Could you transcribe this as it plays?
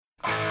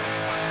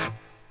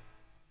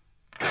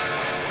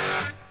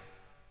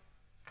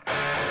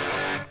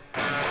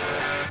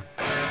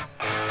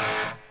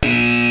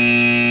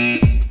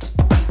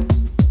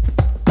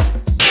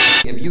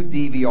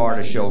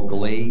to show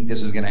glee,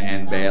 this is going to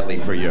end badly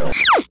for you.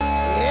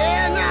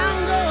 And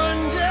I'm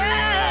going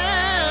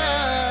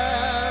down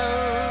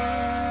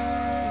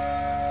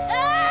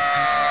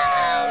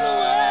all the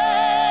way.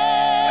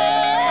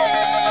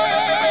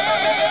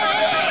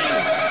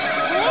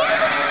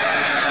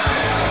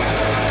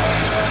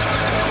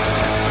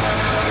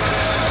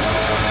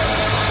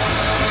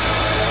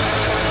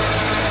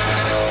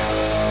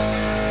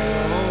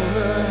 On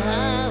the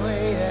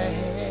highway to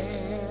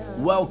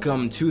hell.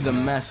 Welcome to the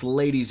mess,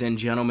 ladies and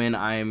gentlemen.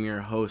 I am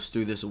your host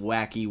through this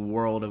wacky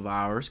world of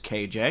ours,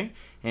 KJ,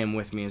 and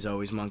with me as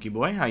always, Monkey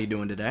Boy. How you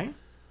doing today?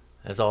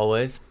 As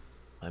always,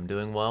 I'm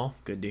doing well.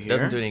 Good to hear.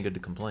 Doesn't do any good to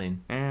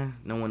complain.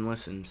 No one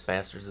listens.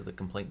 Bastards of the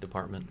complaint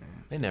department.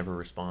 They never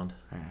respond.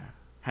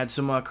 Had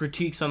some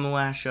critiques on the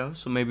last show,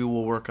 so maybe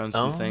we'll work on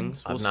some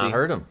things. We'll I've not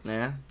heard them.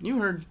 Yeah, you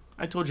heard.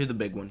 I told you the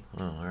big one.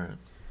 Oh, all right.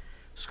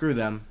 Screw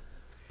them.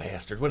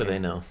 Bastard. What do they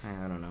know?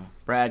 I don't know.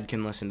 Brad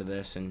can listen to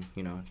this and,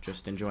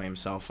 just enjoy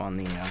himself on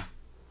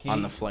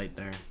the flight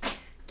there.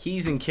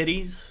 Keys and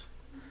kitties.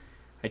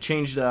 I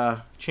changed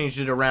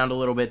it around a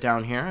little bit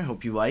down here. I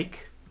hope you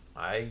like.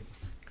 I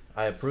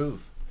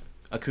approve.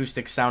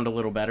 Acoustics sound a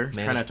little better.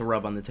 Try not to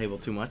rub on the table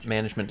too much.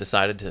 Management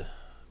decided to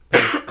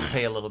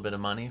pay a little bit of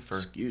money for...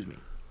 Excuse me.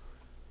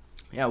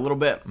 Yeah, a little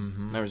bit.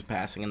 Mm-hmm. There was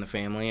passing in the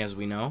family, as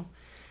we know.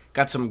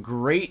 Got some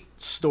great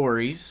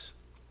stories.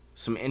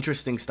 Some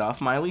interesting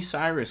stuff. Miley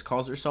Cyrus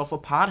calls herself a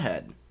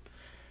pothead.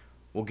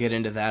 We'll get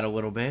into that a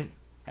little bit.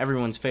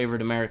 Everyone's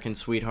favorite American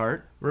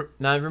sweetheart.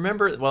 Now,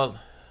 remember... Well,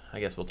 I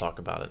guess we'll talk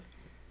about it.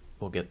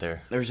 We'll get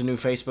there. There's a new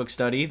Facebook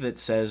study that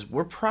says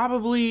we're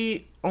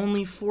probably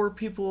only 4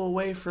 people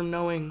away from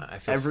knowing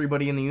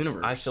everybody in the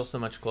universe. I feel so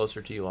much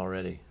closer to you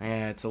already.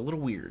 Yeah, it's a little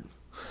weird.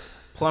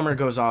 Plumber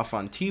goes off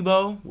on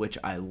Tebow, which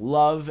I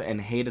love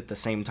and hate at the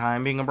same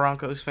time being a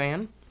Broncos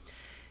fan.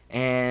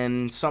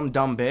 And some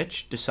dumb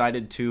bitch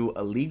decided to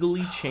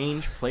illegally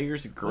change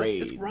players'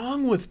 grades. What is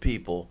wrong with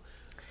people?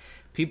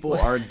 People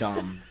are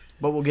dumb.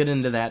 But we'll get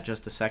into that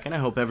just a second. I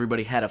hope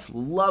everybody had a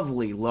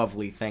lovely,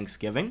 lovely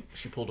Thanksgiving.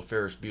 She pulled a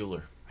Ferris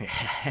Bueller.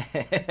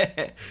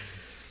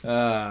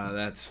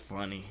 That's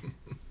funny.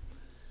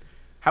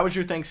 How was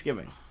your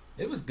Thanksgiving?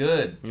 It was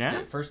good.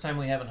 Yeah? First time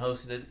we haven't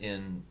hosted it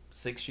in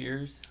 6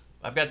 years.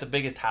 I've got the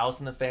biggest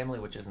house in the family,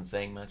 which isn't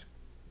saying much.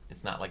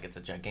 It's not like it's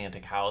a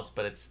gigantic house,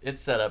 but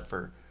it's set up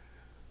for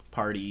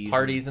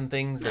parties and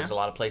things. Yeah. There's a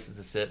lot of places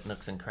to sit,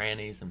 nooks and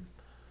crannies,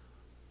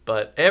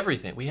 but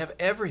everything. We have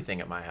everything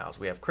at my house.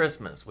 We have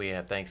Christmas, we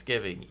have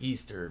Thanksgiving,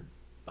 Easter,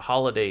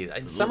 holidays.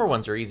 Summer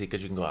ones are easy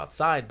because you can go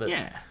outside, but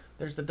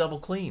there's the double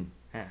clean.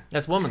 Yeah.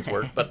 That's woman's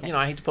work, but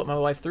I hate to put my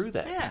wife through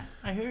that. Yeah,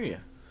 I hear you.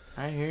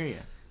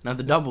 Now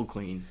the double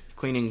clean.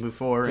 Cleaning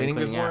before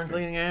and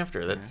cleaning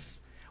after. That's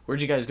Where'd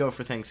you guys go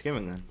for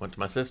Thanksgiving then? Went to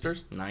my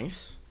sister's.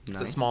 Nice.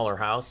 It's a smaller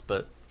house,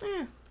 but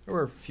there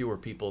were fewer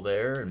people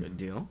there. And good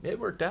deal. It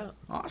worked out.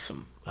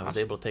 Awesome. I was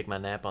able to take my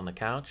nap on the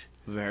couch.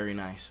 Very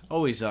nice.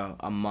 Always a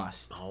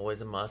must. Always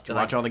a must. Did you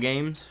watch all the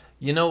games?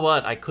 You know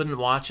what? I couldn't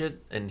watch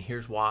it, and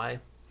here's why.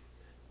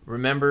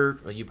 Remember,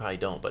 well, you probably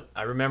don't, but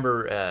I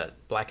remember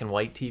black and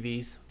white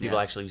TVs. People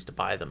actually used to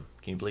buy them.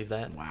 Can you believe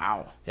that?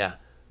 Wow. Yeah.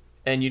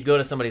 And you'd go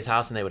to somebody's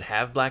house, and they would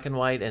have black and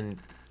white, and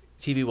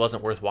TV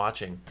wasn't worth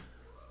watching.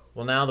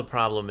 Well, now the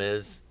problem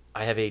is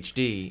I have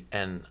HD,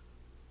 and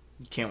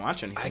you can't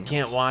watch anything. I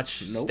can't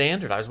watch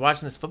standard. I was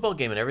watching this football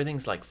game, and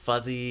everything's like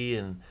fuzzy,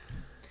 and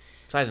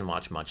so I didn't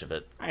watch much of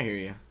it. I hear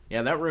you.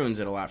 Yeah, that ruins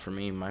it a lot for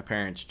me. My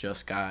parents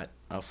just got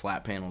a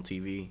flat panel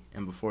TV,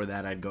 and before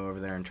that, I'd go over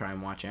there and try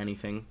and watch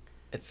anything.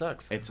 It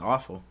sucks. It's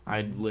awful.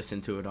 I'd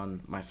listen to it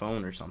on my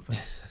phone or something.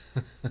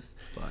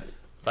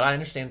 But I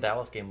understand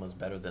Dallas game was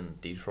better than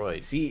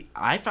Detroit. See,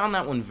 I found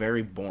that one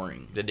very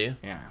boring. Did you?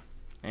 Yeah.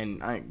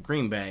 And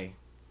Green Bay,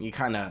 you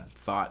kind of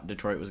thought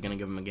Detroit was going to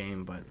give them a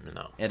game, but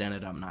no, it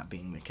ended up not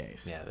being the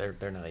case. Yeah,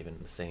 they're not even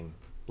in the same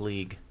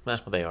league.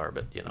 That's what they are,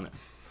 but No.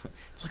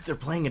 It's like they're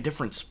playing a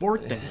different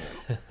sport than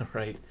you.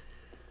 Right.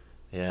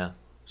 Yeah.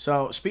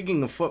 So,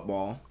 speaking of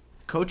football,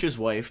 coach's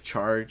wife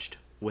charged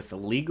with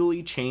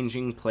illegally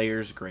changing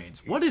players'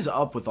 grades. What is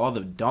up with all the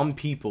dumb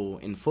people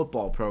in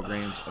football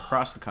programs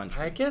across the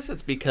country? I guess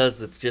it's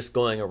because it's just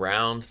going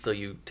around, so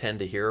you tend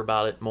to hear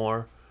about it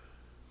more.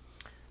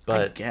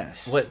 But I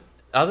guess. What,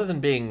 other than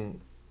being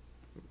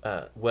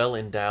well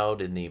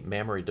endowed in the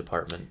mammary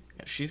department,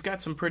 she's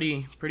got some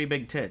pretty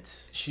big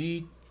tits.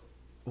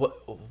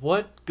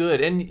 What good?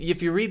 And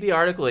if you read the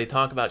article, they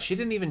talk about she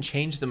didn't even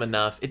change them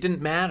enough. It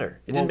didn't matter.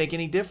 It didn't make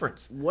any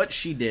difference. What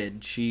she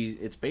did,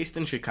 it's based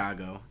in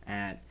Chicago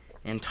at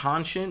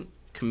Antonshan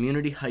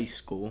Community High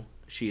School.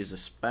 She is a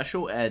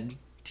special ed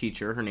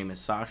teacher. Her name is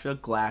Sasha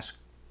Glashigal.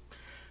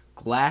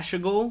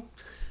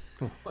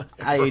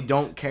 I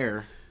don't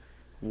care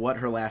what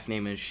her last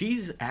name is.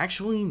 She's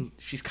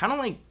kind of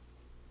like,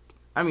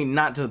 I mean,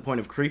 not to the point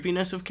of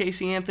creepiness of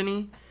Casey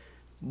Anthony,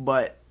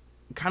 but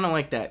kind of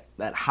like that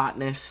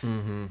hotness.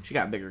 Mm-hmm. She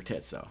got bigger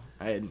tits though.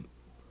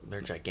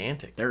 They're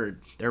gigantic. They're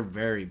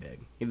very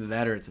big. Either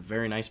that or it's a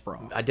very nice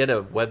bra. I did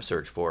a web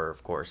search for her,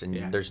 of course,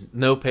 and there's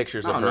no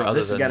pictures of her other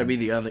this has than got to be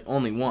the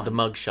only one. the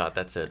mugshot.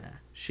 That's it.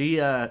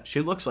 Yeah.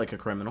 She looks like a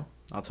criminal.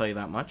 I'll tell you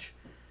that much.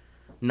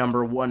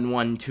 Number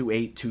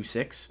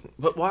 112826.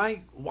 But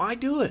why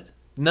do it?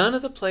 None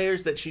of the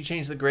players that she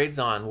changed the grades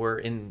on were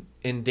in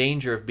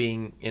danger of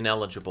being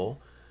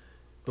ineligible.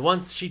 The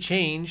ones she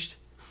changed,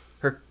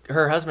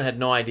 her husband had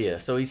no idea.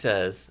 So he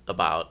says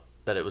about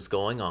that it was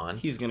going on.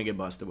 He's gonna get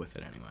busted with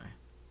it anyway,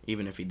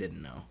 even if he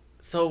didn't know.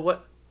 So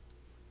what?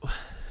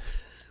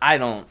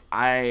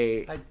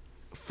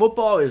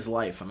 Football is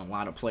life in a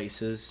lot of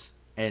places,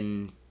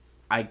 and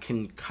I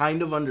can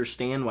kind of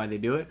understand why they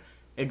do it.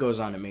 It goes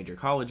on at major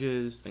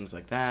colleges, things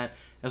like that.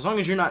 As long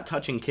as you're not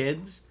touching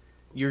kids,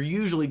 you're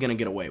usually going to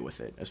get away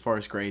with it as far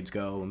as grades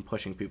go and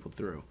pushing people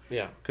through.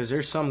 Yeah. Because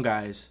there's some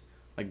guys,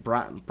 like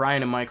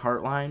Brian and Mike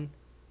Hartline.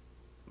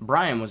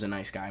 Brian was a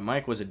nice guy.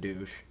 Mike was a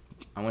douche.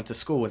 I went to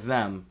school with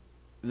them.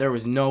 There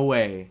was no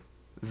way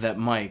that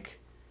Mike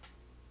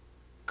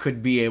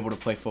could be able to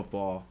play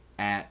football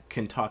at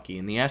Kentucky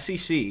in the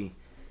SEC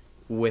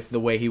with the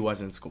way he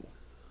was in school.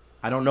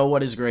 I don't know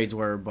what his grades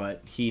were,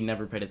 but he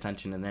never paid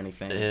attention to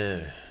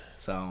anything.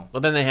 So, well,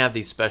 then they have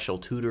these special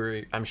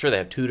tutor. I'm sure they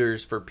have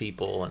tutors for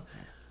people,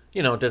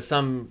 and does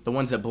some the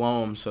ones that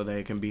blow them so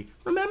they can be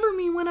remember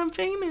me when I'm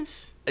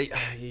famous.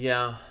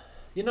 Yeah,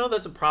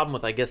 that's a problem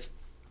with, I guess,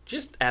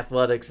 just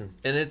athletics, and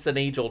it's an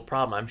age-old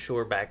problem. I'm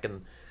sure back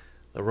in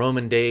the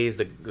Roman days,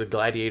 the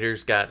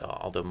gladiators got,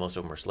 although most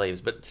of them were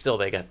slaves, but still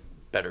they got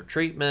better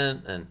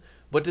treatment. And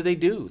what do?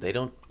 They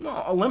don't.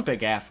 Well,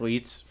 Olympic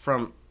athletes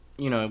from.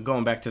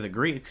 Going back to the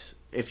Greeks,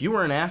 if you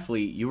were an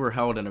athlete, you were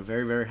held in a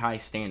very, very high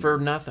standard. For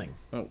nothing.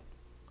 Well,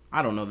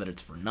 I don't know that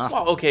it's for nothing.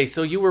 Well, okay,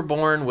 so you were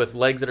born with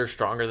legs that are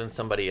stronger than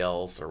somebody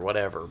else or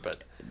whatever,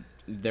 but...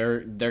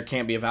 There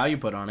can't be a value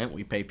put on it.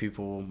 We pay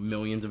people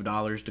millions of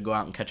dollars to go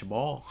out and catch a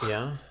ball.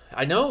 Yeah,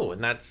 I know,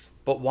 and that's...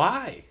 But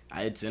why?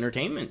 It's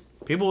entertainment.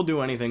 People will do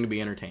anything to be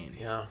entertained.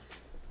 Yeah.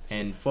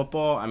 And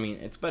football,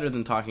 it's better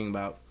than talking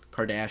about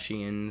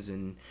Kardashians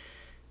and...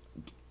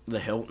 the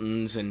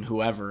Hiltons and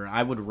whoever.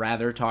 I would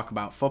rather talk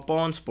about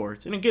football and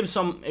sports, and it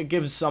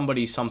gives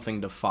somebody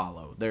something to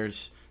follow.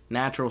 There's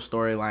natural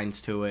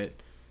storylines to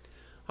it.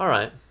 All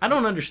right. I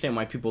don't understand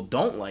why people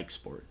don't like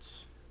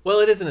sports. Well,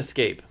 it is an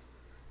escape.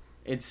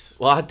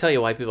 Well, I'll tell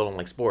you why people don't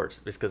like sports.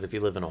 It's because if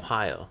you live in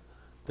Ohio,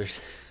 there's.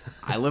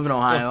 I live in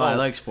Ohio. I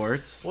like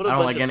sports. I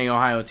don't like any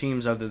Ohio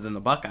teams other than the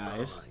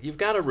Buckeyes. You've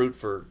got to root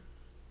for.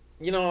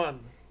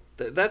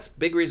 That's a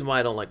big reason why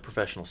I don't like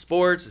professional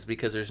sports is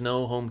because there's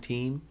no home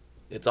team.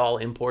 It's all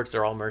imports.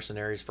 They're all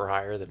mercenaries for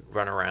hire that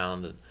run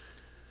around and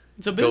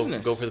it's a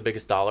business. Go for the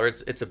biggest dollar.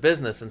 It's a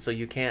business, and so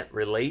you can't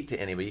relate to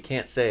anybody. You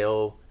can't say,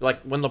 like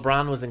when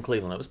LeBron was in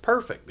Cleveland, it was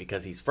perfect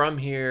because he's from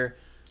here,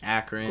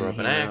 Akron, grew up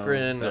in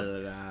Akron,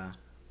 da.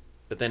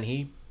 But then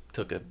he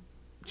took a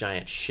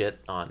giant shit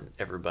on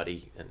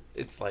everybody, and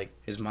it's like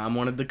his mom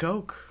wanted the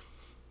Coke.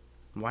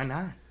 Why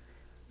not?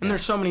 And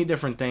there's so many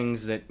different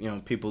things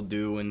that people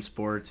do in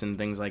sports and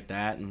things like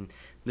that, and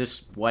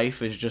this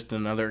wife is just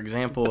another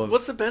example of...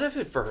 What's the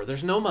benefit for her?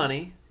 There's no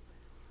money.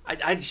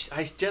 I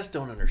just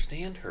don't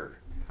understand her.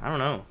 I don't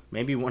know.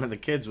 Maybe one of the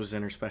kids was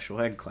in her special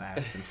ed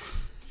class, and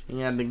she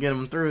had to get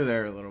them through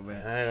there a little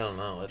bit. I don't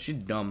know. She's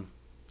dumb.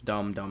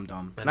 Dumb.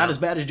 Not as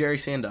bad as Jerry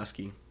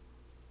Sandusky.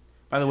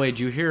 By the way, did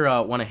you hear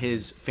one of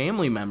his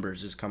family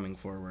members is coming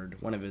forward?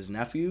 One of his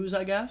nephews,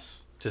 I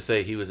guess? To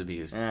say he was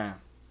abused. Yeah.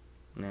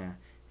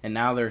 And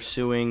now they're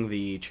suing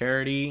the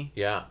charity.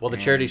 Yeah. Well, the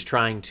charity's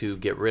trying to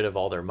get rid of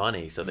all their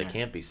money so they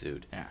can't be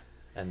sued. Yeah.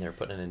 And they're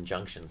putting an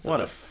injunction.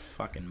 What a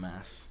fucking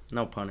mess.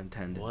 No pun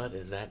intended. What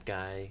is that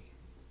guy?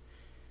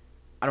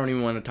 I don't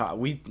even want to talk.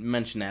 We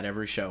mention that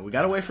every show. We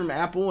got away from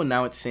Apple, and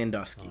now it's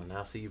Sandusky. Oh,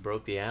 now see, you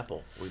broke the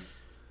apple.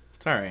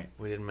 It's all right.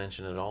 We didn't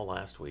mention it all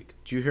last week.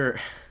 Did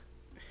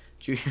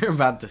you hear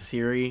about the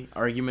Siri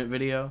argument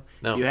video?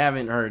 No. If you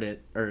haven't heard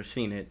it or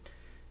seen it,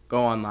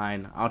 go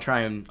online. I'll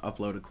try and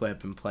upload a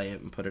clip and play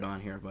it and put it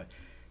on here, but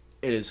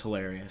it is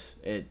hilarious.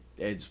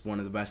 It's one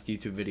of the best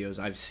YouTube videos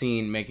I've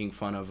seen making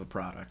fun of a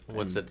product.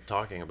 What's it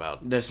talking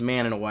about? This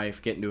man and a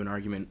wife get into an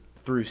argument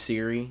through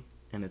Siri,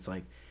 and it's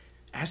like,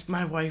 ask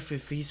my wife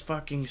if he's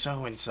fucking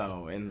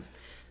so-and-so, and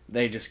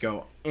they just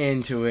go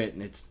into it,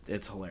 and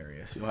it's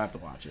hilarious. You'll have to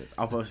watch it.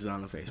 I'll post it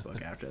on the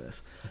Facebook after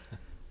this.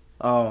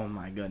 Oh,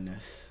 my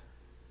goodness.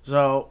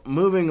 So,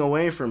 moving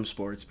away from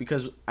sports,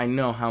 because I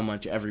know how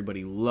much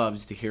everybody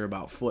loves to hear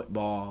about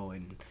football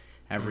and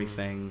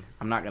everything.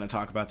 I'm not going to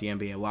talk about the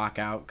NBA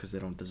lockout because they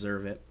don't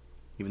deserve it,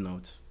 even though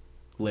it's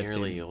lifted.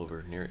 Nearly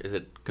over. Is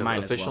it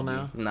Might official as well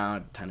now? be.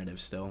 No,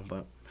 tentative still,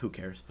 but who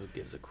cares? Who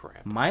gives a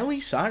crap?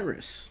 Miley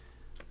Cyrus.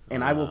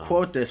 And I will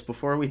quote this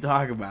before we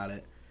talk about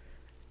it.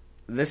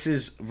 This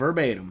is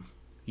verbatim.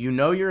 "You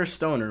know you're a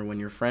stoner when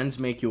your friends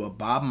make you a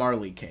Bob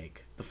Marley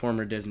cake," the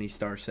former Disney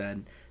star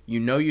said. "You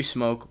know you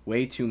smoke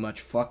way too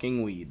much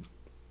fucking weed."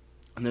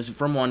 And this is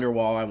from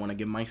Wonderwall. I want to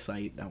give my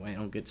site. That way I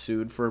don't get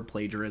sued for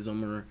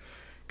plagiarism or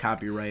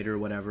copyright or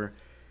whatever.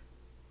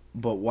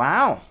 But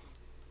wow.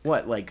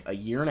 what, like a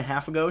year and a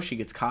half ago, she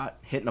gets caught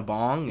hitting a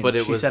bong, and But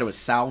she said it was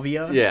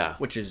salvia. Yeah.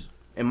 Which is,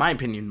 in my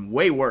opinion,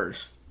 way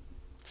worse.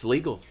 It's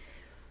legal.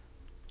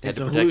 It's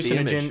a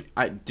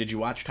hallucinogen. Did you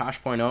watch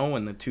Tosh.0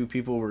 when the two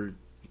people were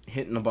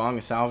hitting a bong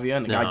of salvia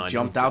and the guy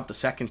jumped out the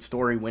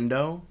second-story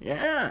window?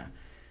 Yeah.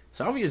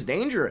 Salvia is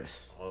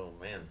dangerous. Oh,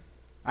 man.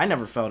 I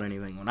never felt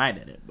anything when I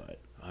did it, but...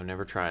 I've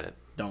never tried it.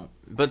 Don't.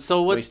 But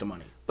so what? Waste of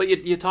money. But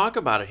you talk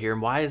about it here,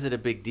 and why is it a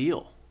big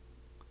deal?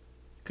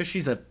 Because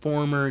she's a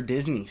former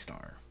Disney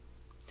star.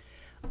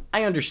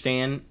 I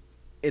understand.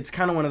 It's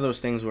kind of one of those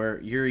things where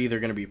you're either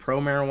going to be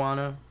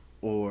pro-marijuana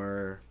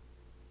or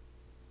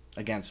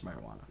against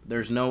marijuana.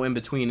 There's no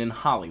in-between in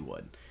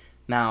Hollywood.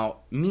 Now,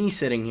 me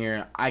sitting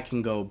here, I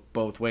can go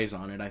both ways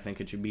on it. I think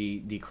it should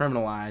be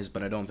decriminalized,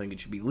 but I don't think it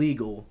should be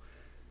legal.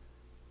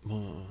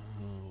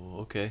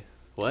 Okay.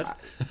 What?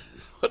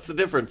 What's the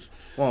difference?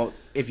 Well,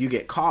 if you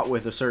get caught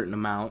with a certain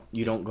amount,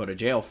 you don't go to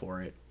jail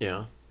for it.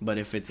 Yeah. But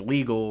if it's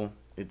legal,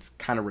 it's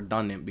kind of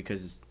redundant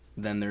because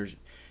then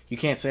you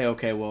can't say,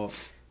 okay, well,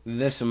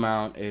 this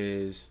amount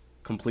is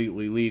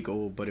completely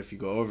legal, but if you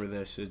go over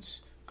this,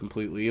 it's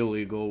completely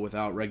illegal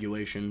without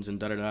regulations and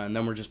da-da-da, and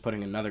then we're just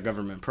putting another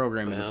government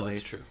program into place.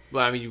 That's true.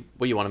 Well, I mean,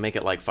 you want to make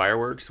it like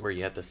fireworks, where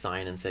you have to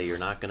sign and say you're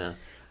not going to...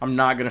 I'm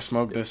not going to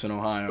smoke this in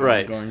Ohio.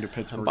 Right. I'm going to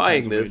Pittsburgh, I'm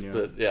buying this,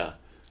 Pennsylvania. but yeah.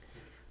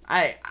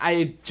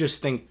 I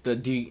just think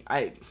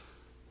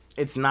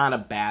it's not a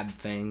bad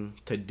thing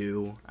to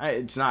do.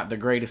 It's not the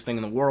greatest thing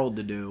in the world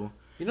to do.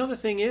 You know, the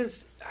thing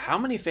is, how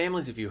many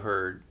families have you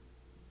heard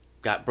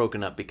got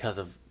broken up because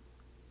of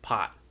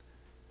pot?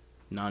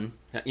 None.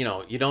 You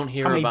know, you don't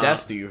hear How many about...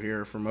 deaths do you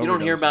hear from overdose? You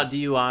don't hear about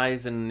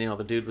DUIs and,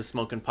 the dude was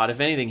smoking pot. If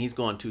anything, he's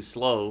going too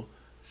slow.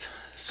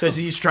 Because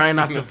he's trying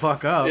not to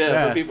fuck up.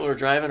 Yeah, so people are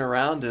driving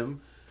around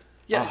him.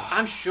 Yes, Oh.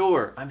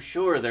 I'm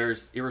sure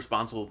there's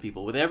irresponsible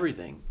people with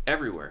everything,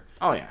 everywhere.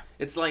 Oh, yeah.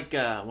 It's like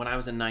when I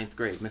was in 9th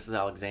grade, Mrs.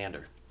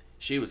 Alexander.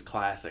 She was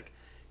classic.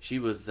 She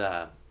was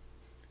the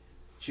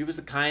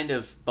kind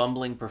of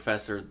bumbling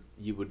professor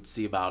you would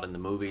see about in the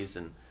movies.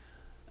 And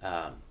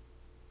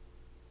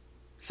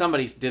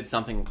somebody did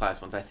something in class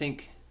once. I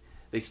think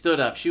they stood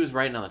up. She was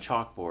writing on the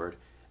chalkboard,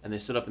 and they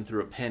stood up and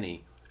threw a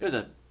penny. It was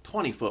a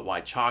 20-foot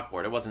wide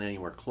chalkboard. It wasn't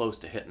anywhere close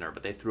to hitting her,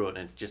 but they threw it,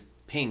 and it just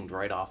pinged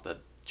right off the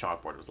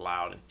chalkboard. It was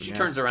loud. And she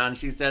turns around and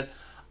she says,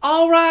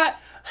 "All right,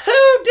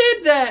 who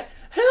did that?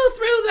 Who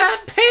threw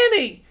that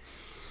penny?"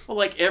 Well,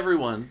 like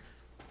everyone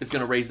is going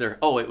to raise their,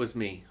 "Oh, it was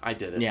me. I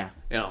did it." Yeah.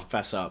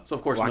 Fess up. So,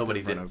 of course, Walk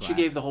nobody in front did. of She glass.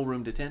 gave the whole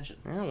room detention.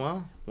 Yeah,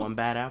 well, one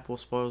bad apple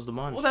spoils the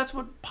bunch. Well, that's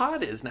what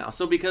pot is now.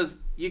 So because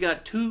you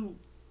got two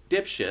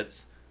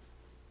dipshits,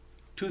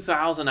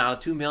 2,000 out of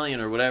 2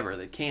 million or whatever,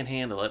 that can't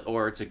handle it,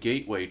 or it's a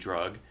gateway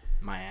drug.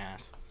 My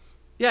ass.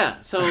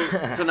 Yeah, so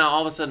now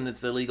all of a sudden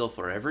it's illegal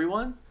for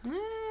everyone?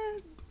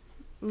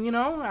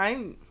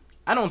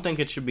 I don't think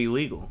it should be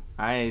legal.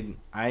 I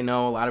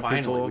know a lot of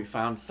Finally, people... we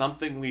found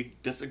something we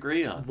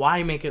disagree on.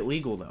 Why make it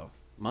legal, though?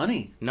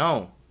 Money.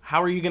 No.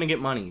 How are you going to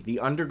get money? The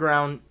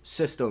underground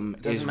system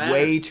is matter.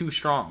 way too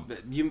strong.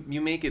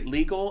 You make it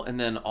legal, and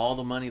then all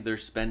the money they're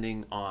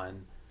spending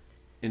on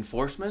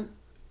enforcement,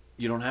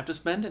 you don't have to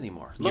spend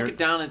anymore. Look at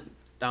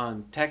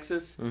down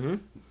Texas,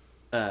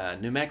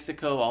 New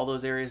Mexico, all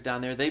those areas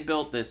down there. They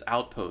built this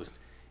outpost.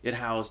 It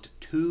housed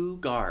 2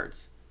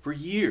 guards for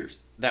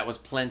years. That was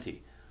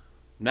plenty.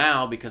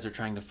 Now, because they're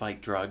trying to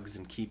fight drugs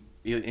and keep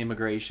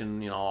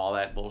immigration, all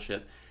that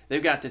bullshit,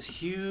 they've got this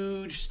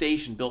huge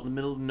station built in the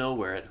middle of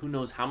nowhere at who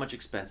knows how much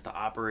expense to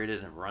operate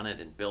it and run it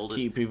and build it.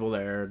 Keep people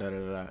there,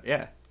 da-da-da.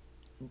 Yeah.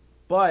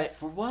 But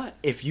for what?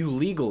 If you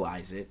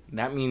legalize it,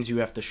 that means you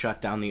have to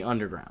shut down the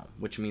underground,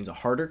 which means a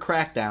harder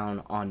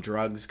crackdown on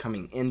drugs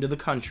coming into the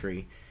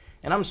country.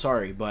 And I'm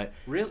sorry, but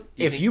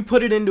if you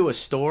put it into a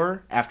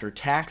store after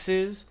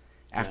taxes,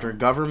 after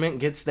government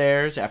gets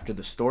theirs, after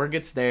the store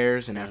gets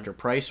theirs, and after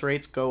price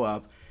rates go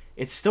up,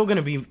 it's still going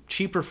to be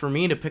cheaper for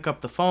me to pick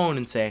up the phone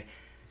and say,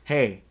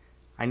 "Hey,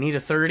 I need a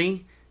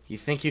 30. You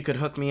think you could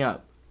hook me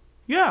up?"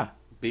 Yeah.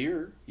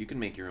 Beer. You can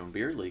make your own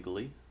beer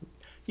legally.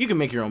 You can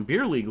make your own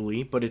beer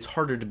legally, but it's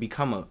harder to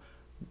become a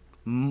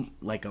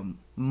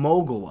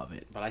mogul of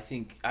it. But I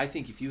think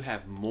if you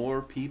have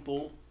more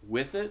people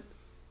with it,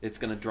 it's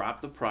going to drop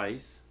the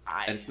price,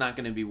 and it's not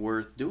going to be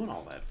worth doing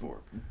all that for.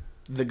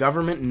 The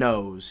government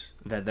knows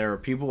that there are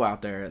people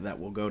out there that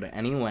will go to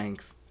any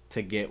length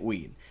to get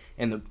weed.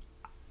 And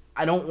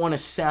I don't want to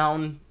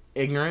sound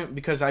ignorant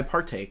because I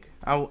partake.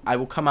 I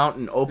will come out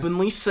and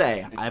openly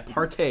say I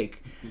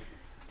partake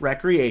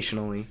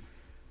recreationally.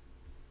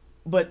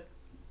 But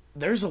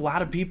there's a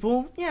lot of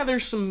people,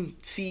 there's some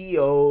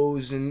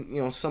CEOs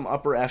and, some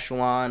upper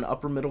echelon,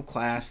 upper middle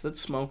class that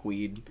smoke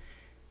weed.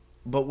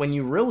 But when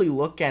you really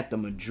look at the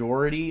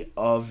majority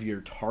of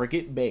your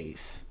target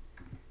base,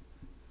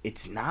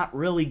 it's not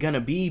really going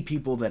to be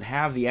people that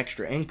have the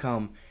extra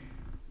income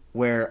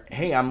where,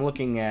 hey, I'm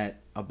looking at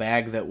a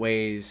bag that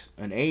weighs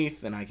an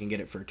eighth and I can get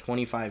it for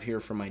 $25 here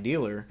from my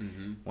dealer.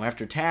 Mm-hmm. Well,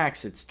 after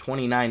tax, it's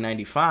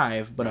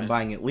 $29.95, but I'm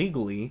buying it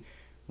legally.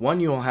 One,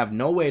 you'll have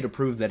no way to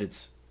prove that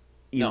it's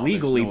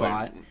illegally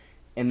bought.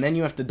 and then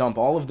you have to dump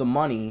all of the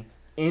money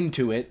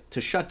into it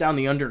to shut down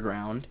the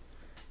underground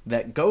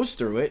that goes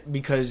through it,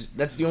 because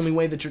that's the only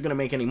way that you're going to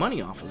make any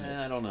money off of it.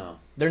 I don't know.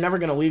 They're never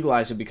going to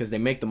legalize it because they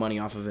make the money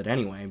off of it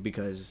anyway,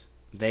 because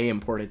they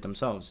import it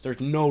themselves. There's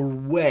no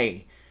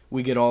way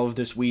we get all of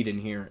this weed in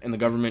here and the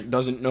government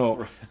doesn't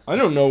know. I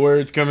don't know where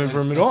it's coming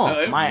from at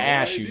all. My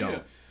ass, you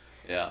don't.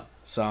 Yeah.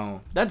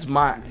 So that's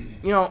my,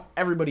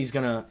 everybody's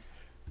going to,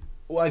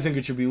 well, I think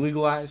it should be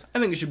legalized. I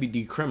think it should be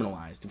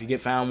decriminalized. If you get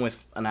found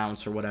with an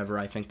ounce or whatever,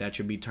 I think that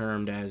should be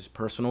termed as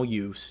personal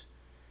use.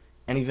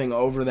 Anything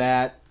over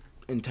that,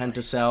 intent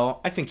to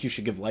sell, I think you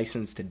should give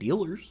license to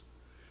dealers.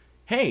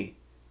 Hey,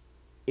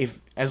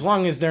 as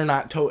long as they're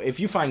not if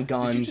you find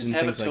guns and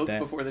things like that.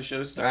 Before the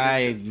show started?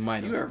 I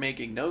might have. You are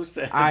making no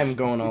sense. I'm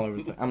going all over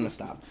I'm going to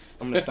stop.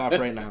 I'm going to stop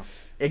right now.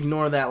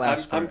 Ignore that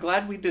last part. I'm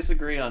glad we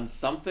disagree on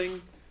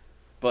something,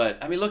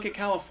 but I mean, look at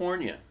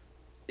California.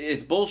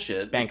 It's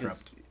bullshit.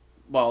 Bankrupt.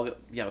 Well,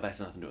 yeah, that has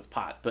nothing to do with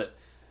pot, but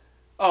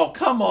oh,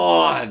 come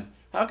on.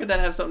 How could that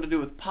have something to do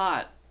with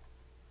pot?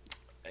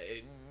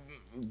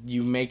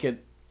 You make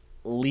it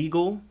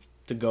legal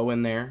to go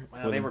in there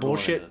with a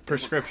bullshit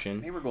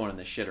prescription. They were going in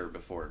the shitter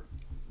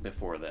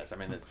before this. I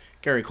mean,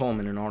 Gary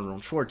Coleman and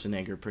Arnold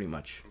Schwarzenegger pretty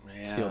much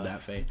sealed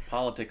that fate.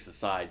 Politics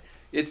aside,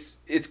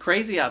 it's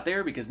crazy out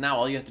there, because now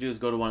all you have to do is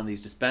go to one of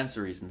these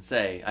dispensaries and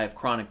say, I have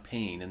chronic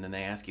pain, and then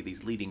they ask you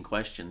these leading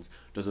questions.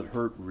 Does it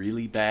hurt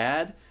really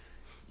bad?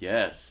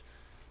 Yes.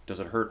 Does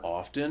it hurt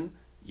often?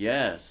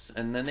 Yes.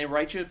 And then they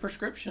write you a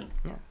prescription.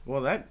 Yeah.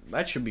 Well,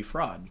 that should be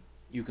fraud.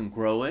 You can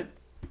grow it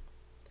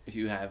if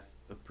you have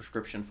a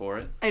prescription for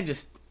it. I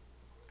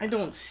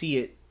don't see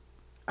it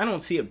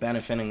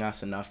benefiting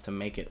us enough to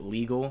make it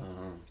legal,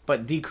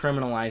 but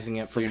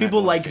decriminalizing it for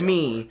people like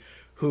me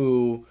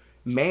who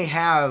may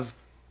have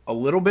a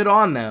little bit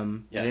on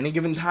them at any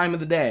given time of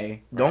the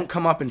day. Right. Don't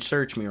come up and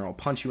search me or I'll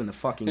punch you in the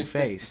fucking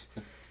face.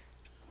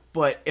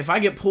 But if I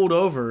get pulled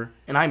over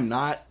and I'm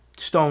not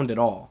stoned at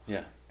all,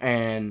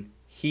 and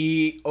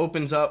he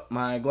opens up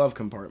my glove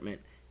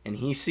compartment and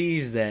he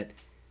sees that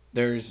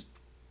there's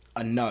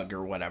a nug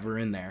or whatever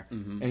in there,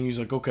 and he's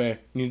like, okay,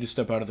 you need to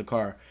step out of the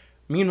car.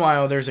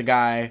 Meanwhile, there's a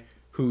guy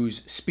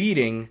who's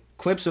speeding,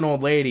 clips an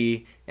old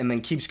lady, and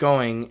then keeps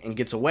going and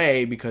gets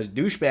away because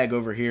douchebag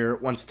over here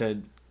wants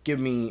to give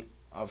me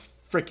a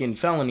freaking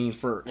felony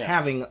for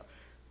having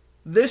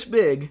this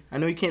big, I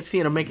know you can't see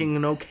it, I'm making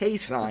an okay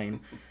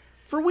sign,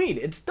 for weed.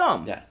 It's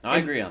dumb. Yeah, no, I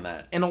agree on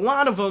that. And a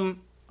lot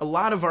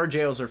of our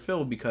jails are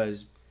filled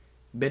because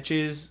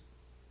bitches,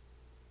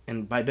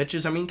 and by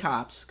bitches I mean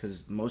cops,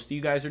 because most of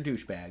you guys are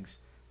douchebags.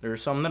 There are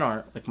some that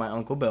aren't, like my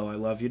Uncle Bill. I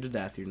love you to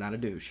death. You're not a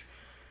douche.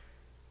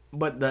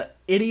 But the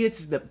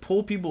idiots that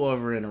pull people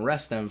over and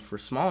arrest them for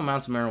small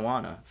amounts of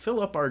marijuana fill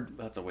up our...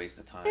 That's a waste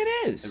of time.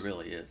 It is. It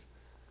really is.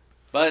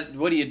 But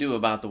what do you do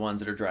about the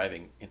ones that are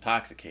driving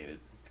intoxicated?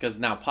 Because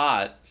now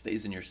pot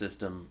stays in your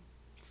system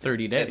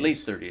 30 days. At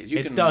least 30 days.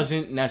 It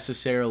doesn't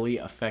necessarily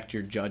affect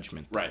your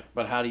judgment. Right.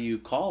 But how do you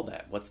call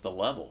that? What's the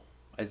level?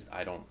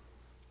 I don't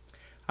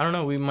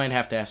know. We might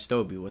have to ask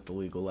Stoby what the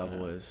legal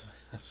level is.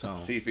 So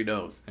see if he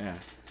knows. Yeah.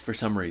 For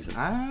some reason.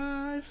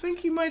 I think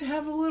he might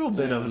have a little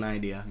bit of an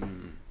idea.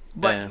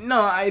 But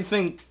no, I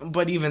think,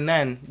 but even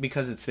then,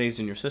 because it stays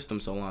in your system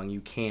so long,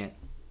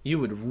 you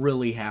would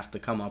really have to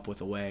come up with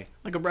a way,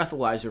 like a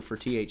breathalyzer for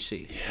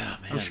THC. Yeah,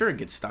 man. I'm sure it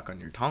gets stuck on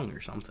your tongue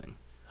or something.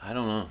 I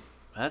don't know.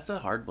 That's a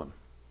hard one.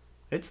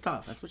 It's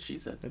tough. That's what she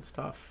said. It's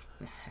tough.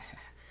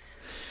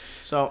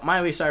 So,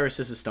 Miley Cyrus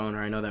is a stoner.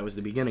 I know that was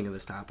the beginning of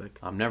this topic.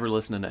 I'm never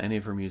listening to any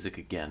of her music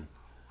again.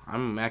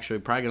 I'm actually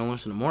probably going to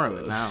listen to more of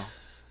it now.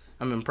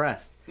 I'm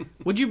impressed.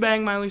 Would you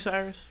bang Miley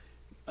Cyrus?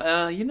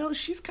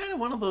 She's kind of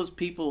one of those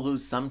people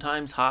who's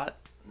sometimes hot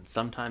and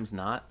sometimes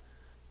not.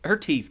 Her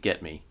teeth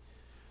get me.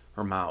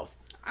 Her mouth.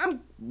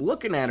 I'm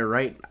looking at her,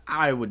 right?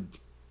 I would.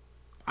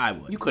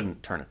 You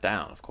couldn't turn it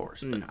down, of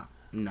course. But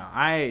No.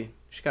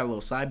 She got a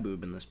little side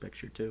boob in this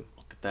picture, too.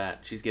 Look at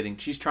that.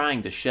 She's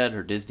trying to shed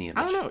her Disney image.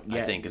 I don't know.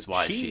 Yeah, I think is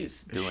why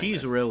she's doing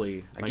She's this.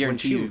 really... I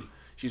guarantee you,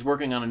 she's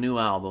working on a new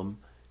album.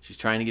 She's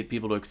trying to get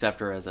people to accept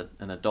her as an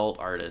adult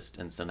artist,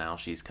 and so now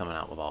she's coming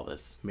out with all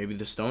this. Maybe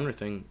the stoner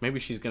thing. Maybe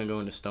she's going to go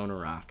into stoner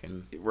rock,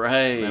 and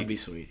right. That'd be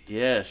sweet.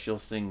 Yeah, she'll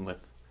sing with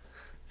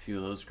a few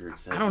of those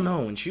groups. I don't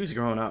know. When she was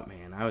growing up,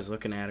 man, I was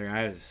looking at her.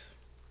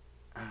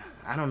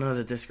 I don't know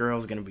that this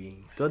girl's going to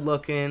be good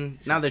looking.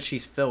 Now that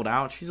she's filled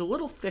out, she's a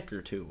little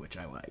thicker, too, which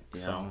I like.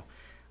 Yeah. So,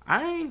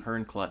 her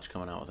and Clutch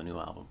coming out with a new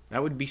album.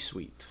 That would be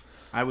sweet.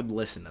 I would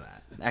listen to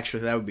that.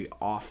 Actually, that would be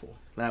awful.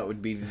 That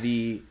would be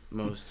the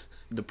most...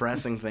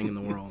 depressing thing in the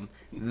world.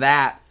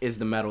 That is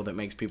the metal that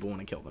makes people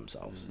want to kill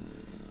themselves.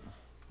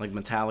 Like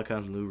Metallica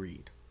and Lou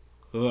Reed.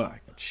 Ugh, I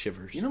got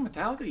shivers.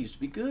 Metallica used to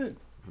be good.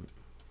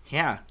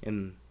 Yeah,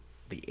 in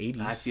the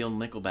 80s. I feel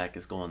Nickelback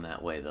is going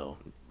that way, though.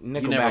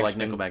 You never liked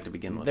Nickelback to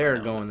begin with. They're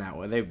going that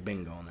way. They've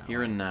been going that way.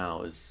 Here and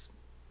Now is...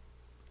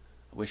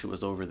 I wish it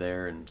was over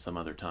there and some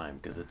other time,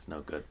 because it's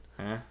no good.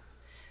 Huh?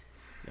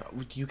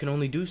 You can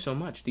only do so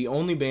much. The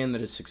only band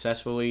that has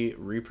successfully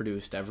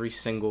reproduced every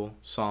single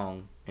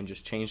song and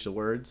just changed the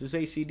words is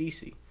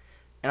AC/DC.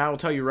 And I will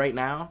tell you right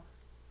now,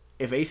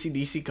 if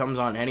AC/DC comes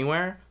on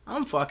anywhere,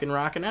 I'm fucking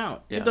rocking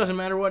out. Yeah. It doesn't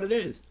matter what it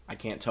is. I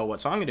can't tell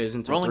what song it is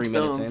until Rolling 3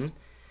 Stones. minutes in.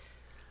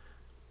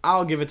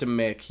 I'll give it to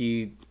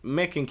Mick.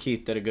 Mick and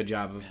Keith did a good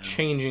job of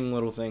changing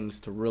little things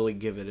to really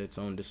give it its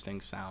own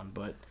distinct sound.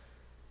 But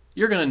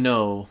You're going to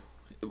know,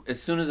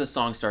 as soon as a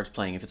song starts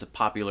playing, if it's a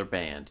popular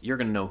band, you're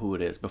going to know who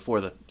it is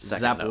before the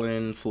second note.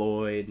 Zeppelin,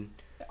 Floyd,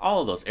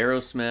 All of those.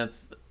 Aerosmith,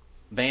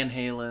 Van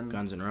Halen.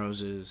 Guns N'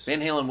 Roses.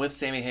 Van Halen with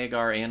Sammy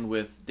Hagar and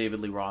with David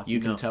Lee Roth. You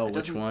can know, tell it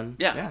which doesn't- one.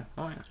 Yeah. Yeah.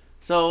 Oh, yeah.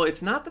 So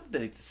it's not that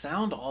they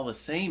sound all the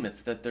same. It's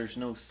that there's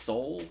no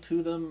soul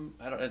to them.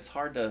 It's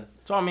hard to...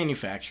 It's all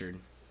manufactured.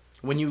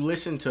 When you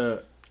listen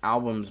to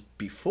albums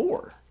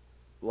before,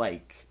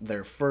 like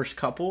their first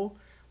couple,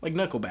 like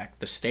Nickelback,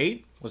 The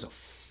State was a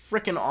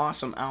freaking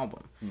awesome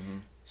album. Mm-hmm.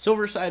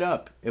 Silver Side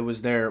Up, it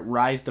was their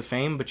rise to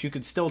fame, but you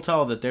could still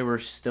tell that they were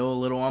still a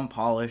little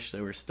unpolished.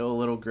 They were still a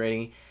little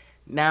gritty.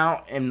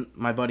 Now, and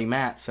my buddy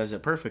Matt says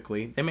it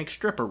perfectly, they make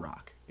stripper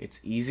rock. It's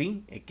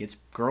easy. It gets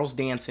girls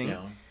dancing.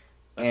 Yeah,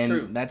 that's and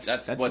true.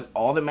 That's what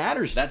all that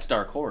matters. That's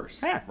Dark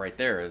Horse. Yeah. Right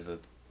there is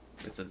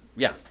it's a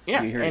Yeah, You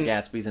hear and-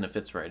 Gatsby's and it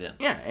fits right in.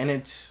 Yeah, and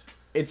it's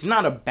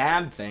not a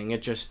bad thing.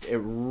 It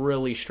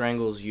really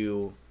strangles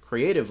you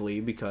creatively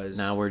because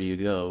Now where do you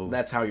go?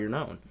 that's how you're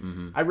known.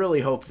 Mm-hmm. I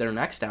really hope their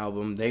next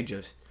album they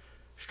just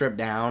strip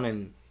down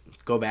and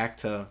go back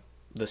to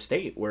The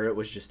State where it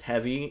was just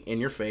heavy in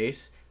your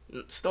face.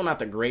 Still not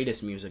the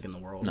greatest music in the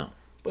world. No,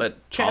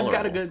 but Chad's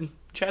got a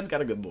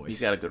tolerable. good voice.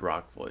 He's got a good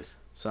rock voice.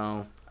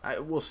 So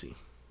we'll see.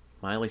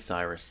 Miley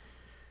Cyrus.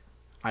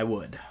 I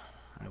would.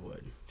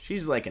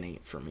 She's like an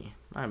 8 for me.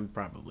 I'd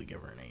probably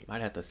give her an 8.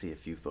 Might have to see a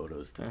few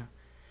photos too.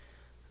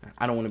 Yeah.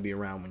 I don't want to be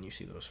around when you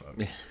see those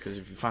photos because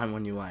if you find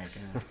one you like,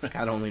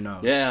 God only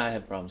knows. Yeah, I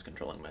have problems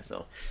controlling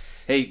myself.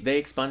 Hey, they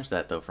expunged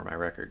that though for my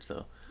record,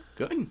 so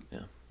Good. yeah.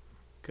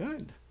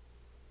 Good.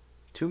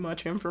 Too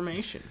much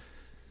information.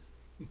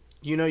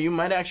 You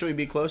might actually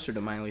be closer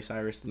to Miley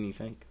Cyrus than you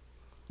think.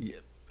 Yeah.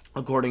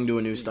 According to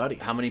a new study.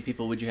 How many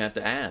people would you have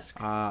to ask?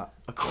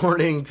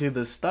 According to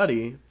the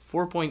study,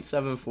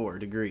 4.74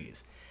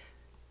 degrees.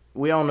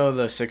 We all know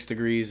the 6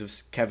 degrees of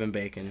Kevin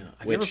Bacon.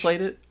 Have you ever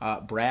played it?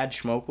 Brad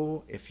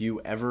Schmokel, if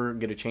you ever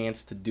get a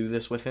chance to do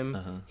this with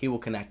him, he will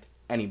connect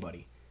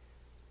anybody.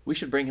 We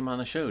should bring him on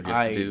the show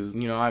just to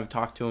do... I've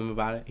talked to him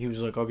about it. He was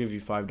like, I'll give you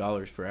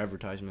 $5 for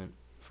advertisement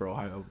for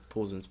Ohio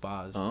Pools and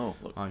Spas. Oh,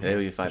 look, on they owe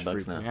here. you $5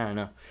 It's free. now. Yeah, I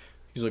know.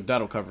 He's like,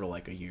 that'll cover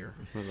like a year.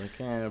 I was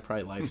like,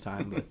 probably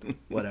lifetime, but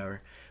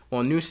whatever.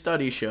 Well, a new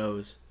study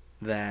shows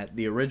that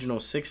the original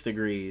 6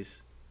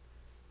 degrees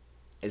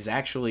is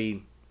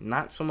actually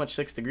not so much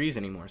 6 degrees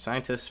anymore.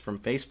 Scientists from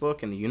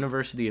Facebook and the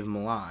University of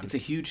Milan. It's a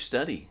huge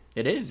study.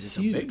 It is. It's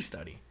huge. a big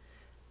study.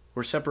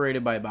 We're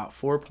separated by about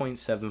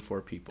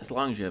 4.74 people. As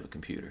long as you have a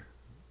computer.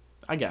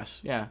 I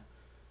guess, yeah.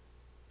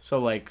 So,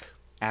 like,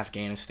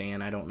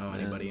 Afghanistan, I don't know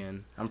anybody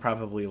in. I'm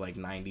probably, like,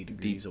 90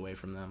 degrees away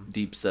from them.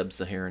 Deep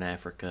sub-Saharan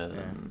Africa.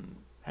 Yeah. And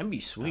That'd be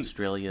sweet.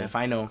 Australia. If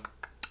I know.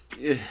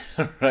 Yeah,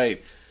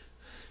 right.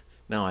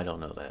 No, I don't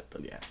know that.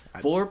 But Yeah.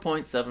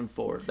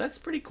 4.74. That's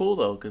pretty cool,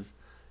 though, because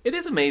it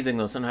is amazing,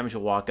 though. Sometimes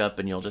you'll walk up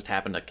and you'll just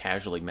happen to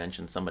casually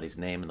mention somebody's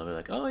name, and they'll be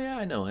like, oh, yeah,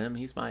 I know him.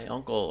 He's my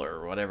uncle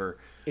or whatever.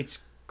 It's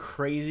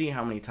crazy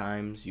how many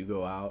times you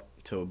go out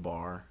to a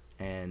bar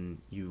and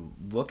you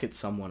look at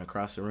someone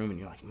across the room and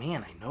you're like,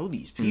 man, I know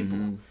these people.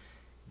 Mm-hmm.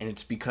 And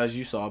it's because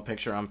you saw a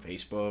picture on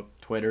Facebook,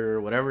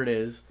 Twitter, whatever it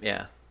is.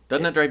 Yeah.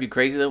 Doesn't that drive you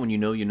crazy, though, when you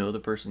know the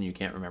person, you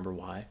can't remember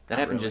why? That Not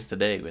happened really. just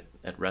today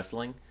at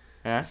wrestling.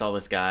 Yeah? I saw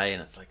this guy,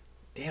 and it's like,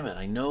 damn it,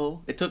 I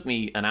know. It took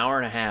me an hour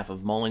and a half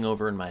of mulling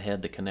over in my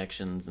head the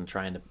connections and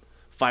trying to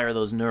fire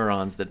those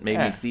neurons that made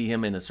Yeah. me see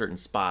him in a certain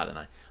spot, and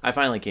I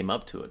finally came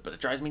up to it, but it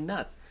drives me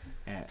nuts.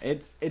 Yeah,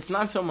 it's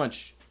not so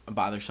much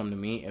bothersome to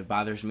me. It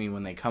bothers me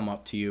when they come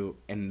up to you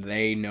and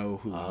they know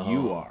who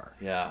you are.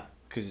 Yeah.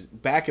 Because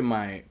back in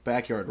my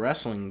backyard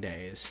wrestling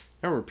days,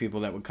 there were people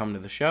that would come to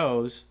the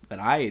shows that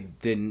I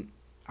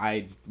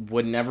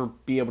would never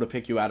be able to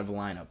pick you out of a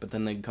lineup. But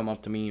then they'd come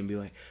up to me and be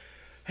like,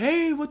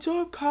 hey, what's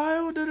up,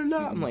 Kyle? Da, da,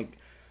 da. I'm like,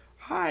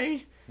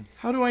 hi,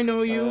 how do I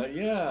know you?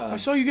 Yeah. I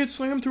saw you get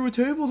slammed through a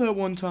table that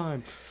one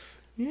time.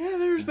 Yeah,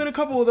 there's been a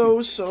couple of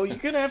those, so you're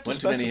gonna have to One too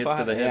specify. many hits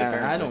to the head, yeah,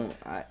 apparently.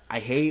 I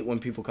hate when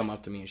people come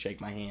up to me and shake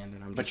my hand,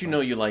 and I'm. But just you like, know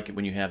you like it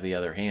when you have the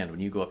other hand, when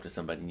you go up to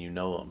somebody and you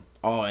know them.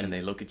 Oh, and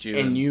they look at you.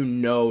 and you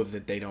know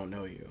that they don't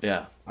know you.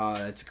 Yeah. Oh,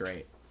 that's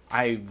great.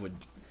 I would,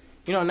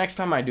 next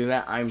time I do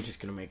that, I'm just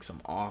gonna make some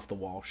off the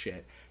wall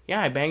shit.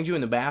 Yeah, I banged you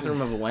in the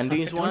bathroom of a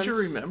Wendy's once. Don't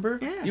you remember?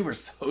 Yeah. You were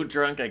so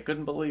drunk, I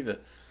couldn't believe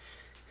it.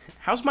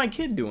 How's my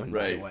kid doing,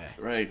 by the way?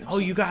 Right. Oh,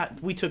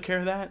 we took care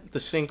of that? The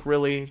sink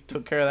really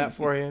took care of that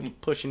for you,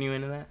 pushing you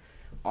into that?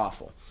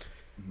 Awful.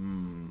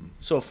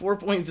 So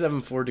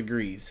 4.74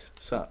 degrees.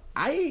 So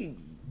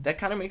that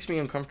kind of makes me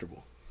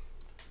uncomfortable.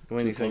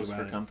 When you think close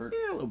about for it. comfort?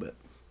 Yeah, a little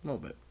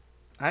bit.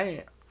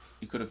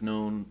 You could have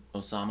known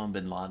Osama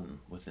bin Laden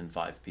within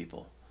 5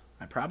 people.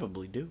 I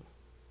probably do.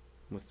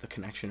 With the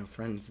connection of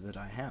friends that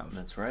I have.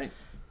 That's right.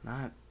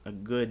 Not a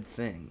good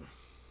thing.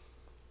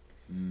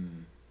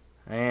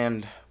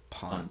 And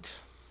punt.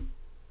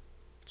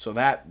 So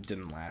that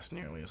didn't last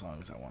nearly as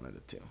long as I wanted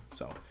it to.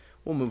 So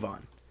we'll move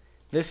on.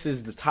 This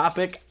is the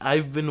topic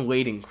I've been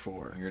waiting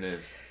for. Here it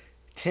is.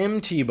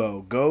 Tim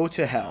Tebow, go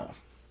to hell,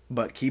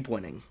 but keep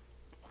winning.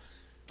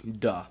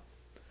 Duh.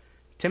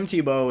 Tim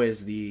Tebow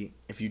is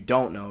if you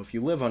don't know, if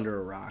you live under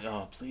a rock.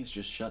 Oh, please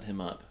just shut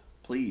him up.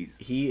 Please.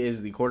 He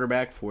is the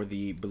quarterback for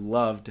the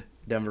beloved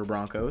Denver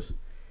Broncos.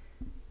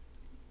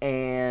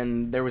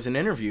 And there was an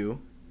interview,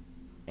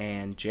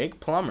 and Jake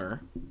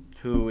Plummer,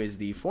 who is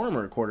the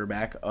former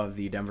quarterback of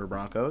the Denver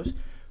Broncos,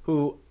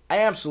 who I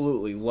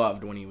absolutely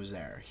loved when he was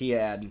there. He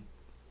had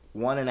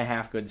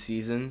 1.5 good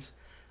seasons.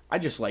 I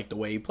just liked the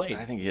way he played.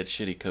 I think he had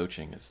shitty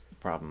coaching is the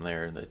problem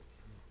there.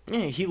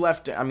 Yeah, he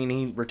left. I mean,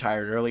 he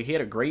retired early. He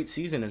had a great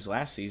season his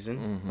last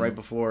season, right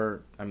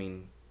before,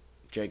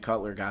 Jay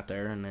Cutler got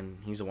there, and then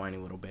he's a whiny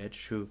little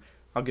bitch who,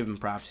 I'll give him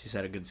props. He's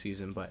had a good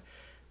season. But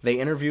they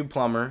interviewed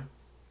Plummer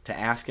to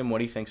ask him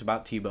what he thinks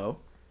about Tebow,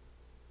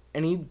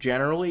 and he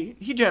generally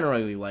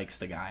likes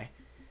the guy.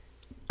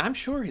 I'm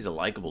sure he's a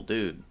likable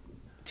dude.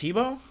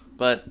 Tebow?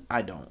 But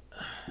I don't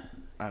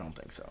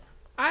think so.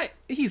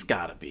 He's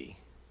got to be.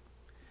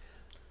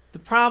 The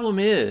problem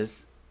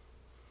is,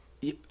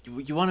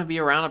 you want to be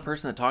around a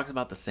person that talks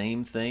about the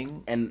same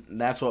thing? And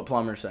that's what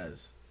Plummer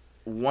says.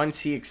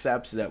 Once he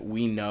accepts that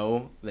we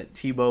know that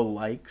Tebow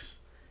likes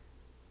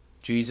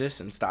Jesus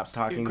and stops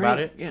talking about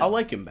it, I'll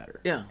like him better.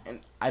 Yeah.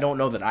 And I don't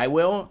know that I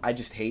will. I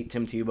just hate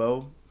Tim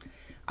Tebow.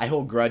 I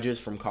hold grudges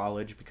from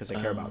college because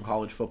I care about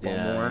college football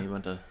more. He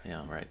went to,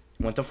 right.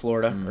 Went to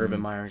Florida.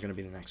 Urban Meyer going to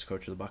be the next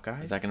coach of the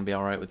Buckeyes. Is that going to be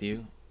all right with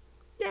you?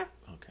 Yeah.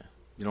 Okay.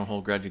 You don't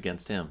hold grudge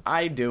against him.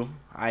 I do.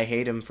 I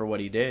hate him for what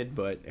he did,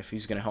 but if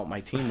he's going to help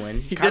my team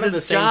win, he kind did of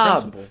his the same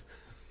job. principle.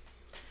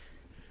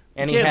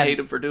 And you can't hate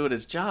him for doing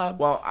his job.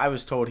 Well, I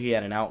was told he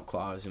had an out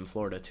clause in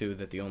Florida, too,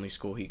 that the only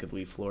school he could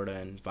leave Florida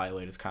and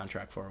violate his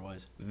contract for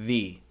was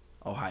the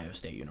Ohio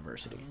State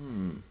University.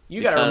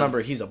 You got to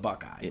remember, he's a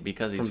Buckeye. Yeah,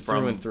 because he's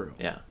through and through.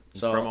 Yeah,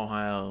 he's so from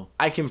Ohio.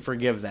 I can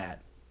forgive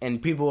that.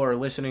 And people are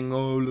listening,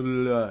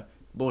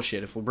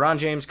 bullshit. If LeBron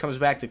James comes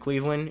back to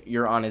Cleveland,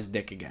 you're on his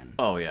dick again.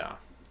 Oh, yeah.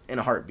 In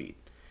a heartbeat.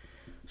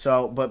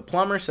 So, but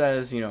Plummer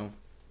says,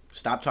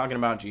 stop talking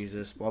about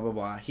Jesus, blah, blah,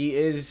 blah.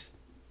 He's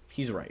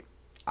right.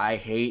 I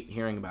hate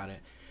hearing about it.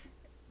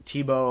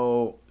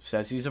 Tebow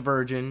says he's a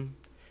virgin,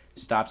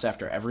 stops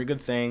after every good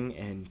thing,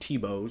 and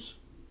Tebow's,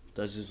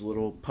 does his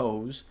little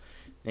pose,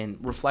 and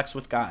reflects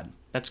with God.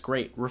 That's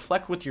great.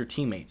 Reflect with your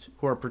teammates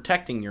who are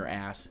protecting your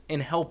ass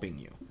and helping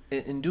you.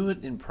 And do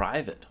it in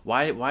private.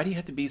 Why do you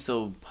have to be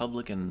so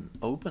public and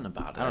open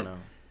about it? I don't know.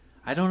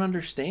 I don't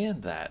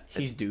understand that.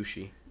 He's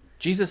douchey.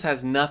 Jesus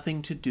has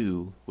nothing to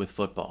do with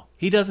football.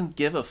 He doesn't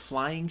give a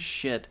flying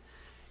shit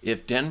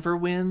if Denver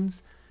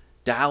wins,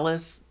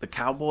 Dallas, the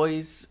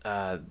Cowboys,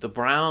 the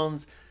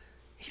Browns.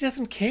 He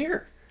doesn't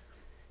care.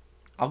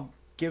 I'll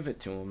give it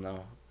to him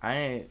though.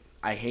 I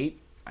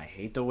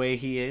hate the way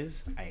he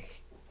is. I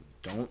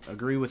don't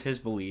agree with his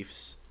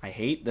beliefs. I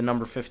hate the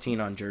number 15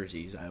 on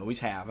jerseys. I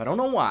always have. I don't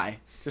know why.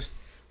 Just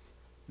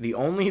the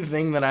only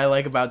thing that I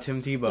like about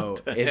Tim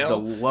Tebow is the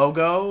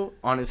logo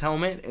on his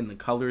helmet and the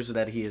colors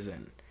that he is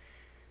in.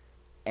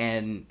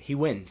 And he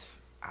wins.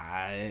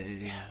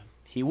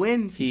 He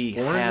wins. He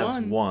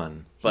has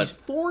won. But he's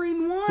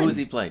 4-1. Who has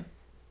he played?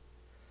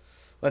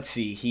 Let's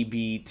see. He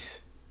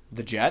beat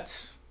the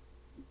Jets.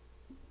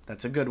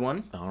 That's a good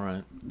one. All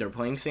right. They're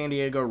playing San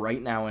Diego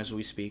right now as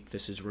we speak.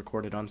 This is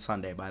recorded on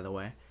Sunday, by the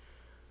way.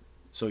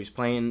 So he's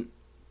playing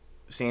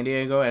San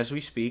Diego as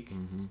we speak.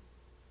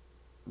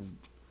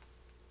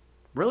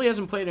 Really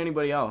hasn't played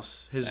anybody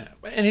else.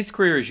 And his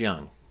career is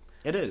young.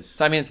 It is.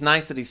 So, I mean, it's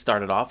nice that he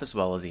started off as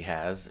well as he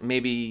has.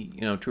 Maybe,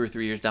 2 or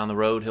 3 years down the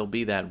road, he'll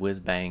be that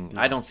whiz-bang.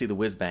 No. I don't see the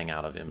whiz-bang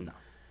out of him. No.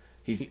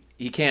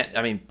 He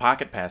can't,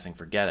 pocket passing,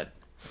 forget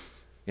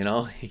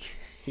it.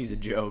 He's a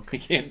joke. He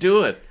can't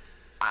do it.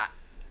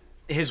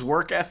 His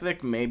work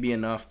ethic may be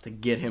enough to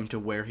get him to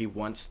where he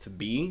wants to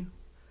be.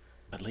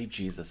 But leave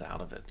Jesus out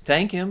of it.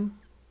 Thank him,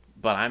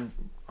 but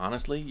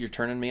honestly, you're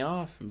turning me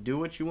off. Do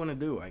what you want to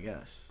do, I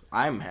guess.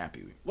 I'm happy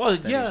he's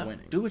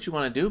winning. Do what you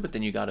want to do, but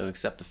then you got to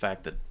accept the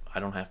fact that I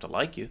don't have to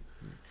like you.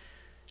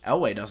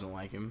 Elway doesn't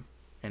like him,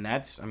 and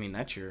that's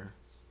your,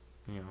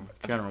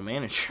 general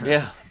manager.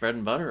 Yeah, bread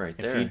and butter right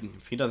there.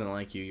 If he doesn't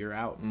like you, you're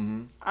out.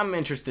 I'm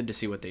interested to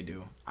see what they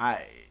do.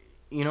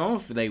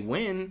 If they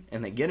win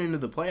and they get into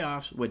the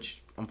playoffs,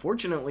 which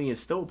unfortunately is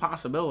still a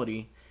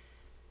possibility,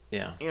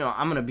 yeah,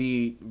 I'm going to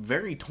be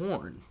very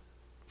torn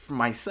for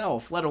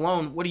myself, let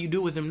alone what do you do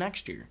with him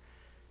next year?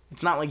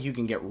 It's not like you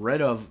can get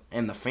rid of,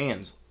 and the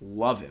fans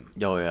love him.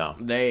 Oh, yeah.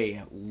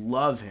 They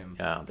love him.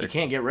 Yeah, you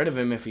can't get rid of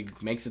him if he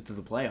makes it to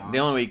the playoffs. The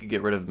only way you could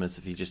get rid of him is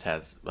if he just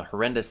has a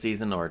horrendous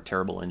season or a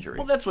terrible injury.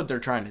 Well, that's what they're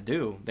trying to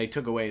do. They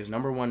took away his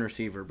number one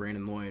receiver,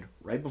 Brandon Lloyd,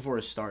 right before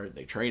his start.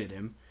 They traded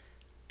him.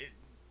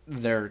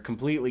 They're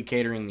completely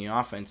catering the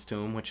offense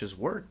to him, which has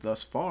worked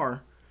thus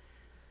far.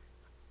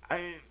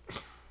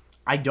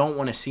 I don't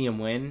want to see him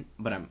win,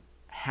 but I'm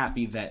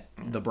happy that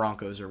the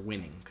Broncos are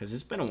winning because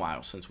it's been a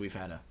while since we've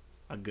had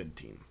a good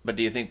team. But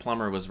do you think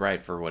Plummer was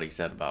right for what he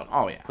said about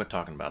quit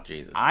talking about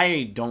Jesus?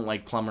 I don't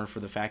like Plummer for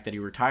the fact that he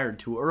retired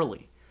too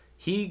early.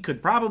 He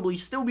could probably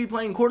still be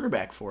playing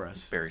quarterback for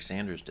us. Barry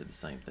Sanders did the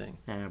same thing.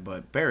 Yeah,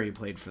 but Barry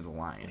played for the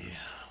Lions. Yeah,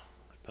 it's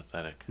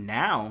pathetic.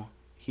 Now,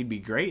 he'd be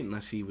great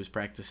unless he was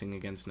practicing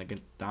against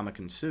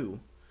Ndamukong Suh,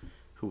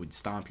 who would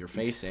stomp your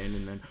face in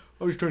and then,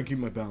 I was trying to keep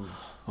my balance.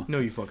 No,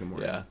 you fucking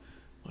weren't. Yeah,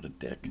 what a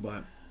dick.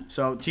 But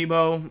so,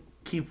 Tebow,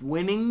 keep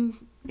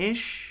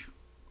winning-ish.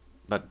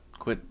 But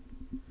quit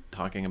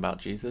talking about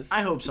Jesus?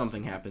 I hope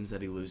something happens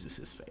that he loses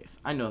his faith.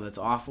 I know that's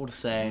awful to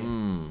say.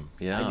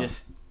 Yeah.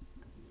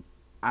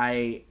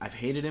 I've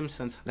hated him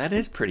since... That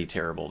is pretty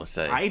terrible to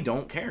say. I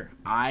don't care.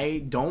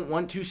 I don't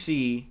want to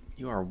see...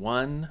 You are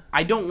one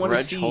I don't want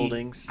to see...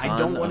 grudge-holding son I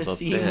don't want of to a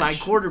see bitch. my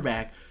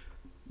quarterback.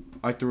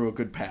 I threw a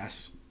good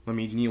pass. Let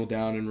me kneel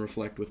down and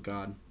reflect with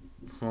God.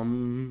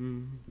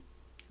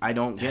 I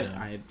don't get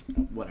it.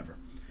 Whatever.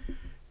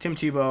 Tim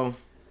Tebow,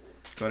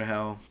 go to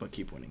hell, but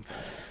keep winning things.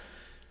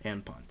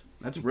 And punt.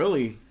 That's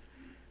really...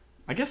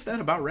 I guess that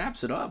about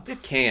wraps it up.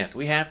 It can't.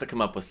 We have to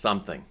come up with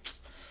something.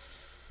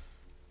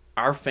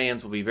 Our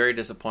fans will be very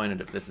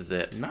disappointed if this is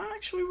it. No,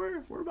 actually,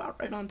 we're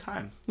about right on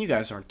time. You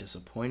guys aren't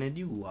disappointed.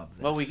 You love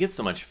this. Well, we get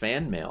so much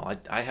fan mail.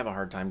 I have a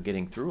hard time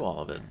getting through all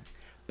of it.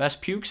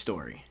 Best puke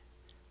story.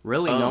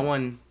 Really, no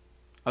one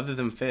other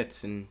than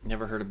Fitz. And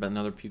never heard of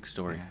another puke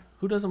story. Yeah.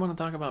 Who doesn't want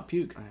to talk about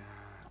puke?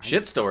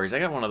 Shit stories. I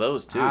got one of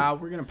those, too.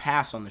 We're going to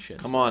pass on the shit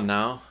Come stories. on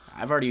now.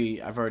 I've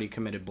already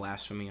committed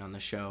blasphemy on the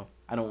show.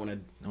 I don't want to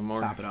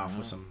top it off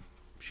with some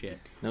shit.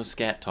 No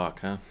scat talk,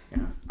 huh? Yeah.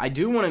 I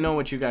do want to know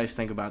what you guys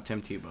think about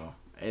Tim Tebow.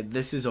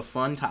 This is a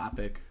fun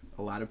topic.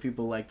 A lot of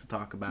people like to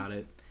talk about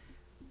it.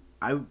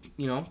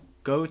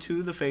 Go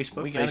to the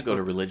Facebook. We got to go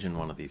to religion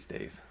one of these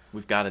days.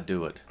 We've got to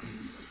do it.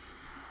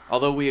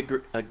 Although we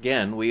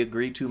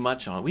agree too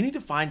much on it. We need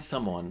to find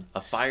someone,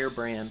 a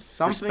firebrand,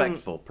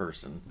 respectful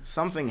person.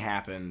 Something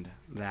happened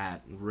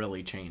that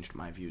really changed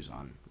my views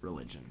on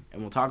religion.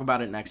 And we'll talk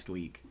about it next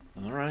week.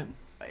 All right.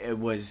 It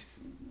was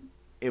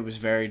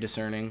very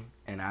discerning,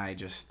 and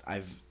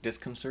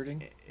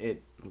disconcerting?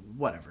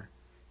 Whatever.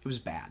 It was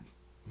bad.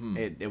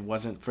 It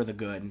wasn't for the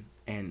good,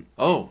 and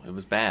it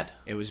was bad.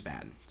 It was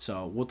bad.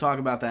 So we'll talk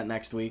about that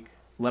next week.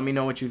 Let me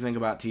know what you think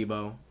about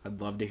Tebow.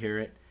 I'd love to hear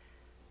it.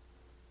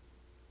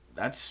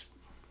 I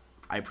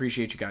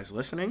appreciate you guys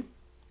listening.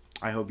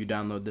 I hope you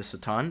download this a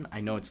ton. I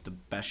know it's the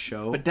best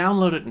show. But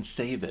download it and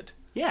save it.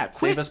 Yeah,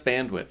 save us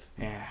bandwidth.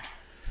 Yeah.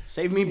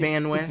 Save me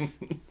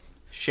bandwidth.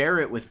 Share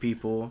it with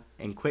people,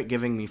 and quit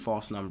giving me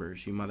false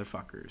numbers, you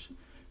motherfuckers.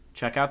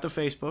 Check out the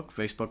Facebook,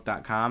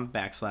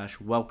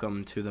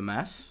 facebook.com/welcome to the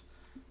mess.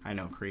 I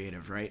know,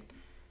 creative, right?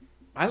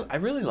 I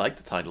really like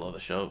the title of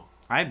the show.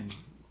 I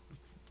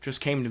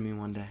just came to me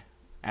one day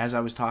as I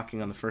was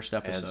talking on the first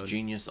episode. As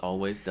genius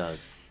always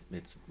does.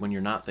 It's when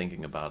you're not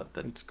thinking about it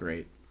that it's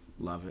great.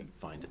 Love it.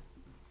 Find it.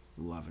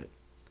 Love it.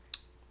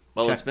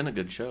 Well, it's been a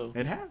good show.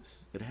 It has.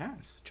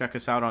 Check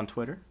us out on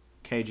Twitter.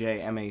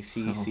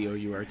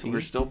 KJMACCOURT.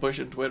 We're still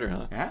pushing Twitter,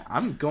 huh? Yeah,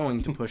 I'm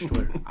going to push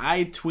Twitter.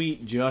 I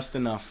tweet just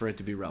enough for it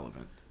to be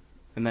relevant.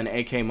 And then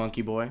AK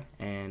Monkey Boy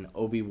and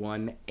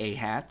Obi-Wan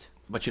A-Hat.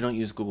 But you don't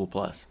use Google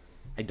Plus.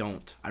 I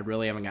don't. I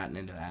really haven't gotten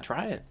into that.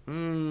 Try it.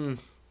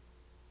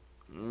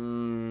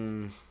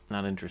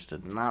 Not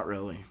interested. Not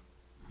really.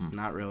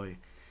 Not really.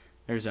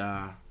 There's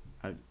I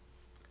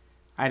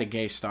had a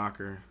gay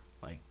stalker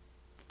like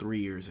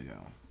 3 years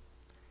ago.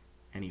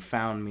 And he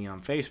found me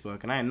on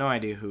Facebook, and I had no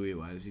idea who he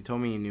was. He told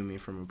me he knew me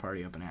from a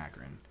party up in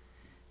Akron.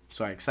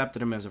 So I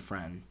accepted him as a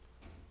friend.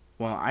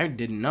 Well, I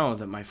didn't know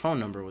that my phone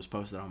number was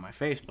posted on my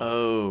Facebook.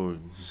 Oh.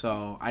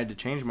 So I had to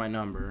change my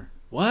number.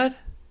 What?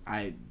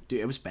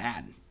 It was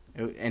bad.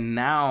 And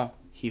now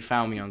he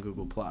found me on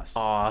Google+.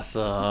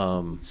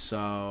 Awesome.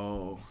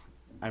 So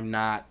I'm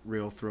not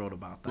real thrilled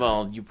about that.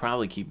 Well, you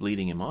probably keep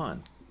leading him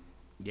on.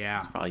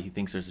 Yeah. He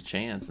thinks there's a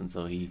chance, and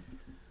so he...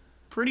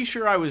 Pretty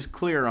sure I was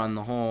clear on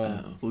the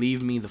whole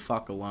leave me the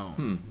fuck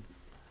alone.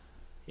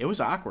 It was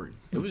awkward.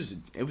 It was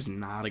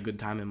not a good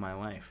time in my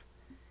life.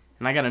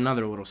 And I got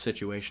another little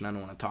situation I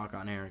don't want to talk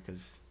on air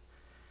because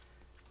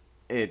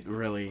it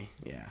really,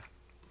 yeah.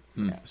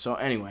 So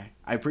anyway,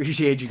 I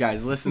appreciate you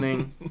guys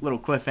listening. Little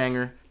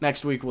cliffhanger.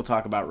 Next week we'll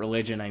talk about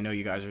religion. I know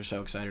you guys are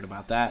so excited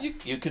about that.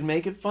 You can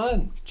make it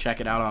fun. Check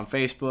it out on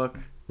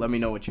Facebook. Let me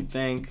know what you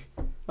think.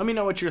 Let me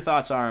know what your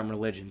thoughts are on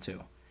religion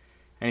too.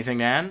 Anything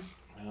to add?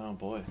 Oh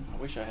boy, I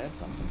wish I had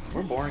something.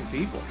 We're boring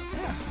people.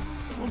 Yeah,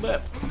 a little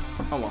bit.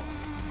 Oh well.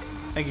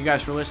 Thank you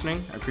guys for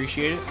listening. I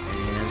appreciate it,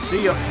 and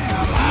see ya.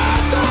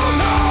 I don't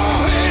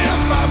know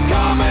if I'm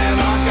coming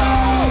or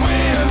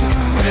going,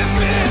 if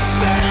it's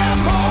them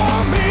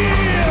or me.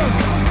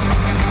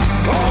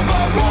 Oh,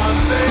 but one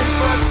thing's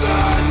for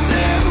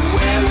certain,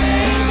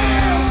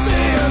 willingness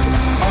in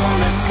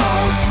only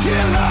slows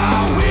kill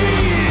our will.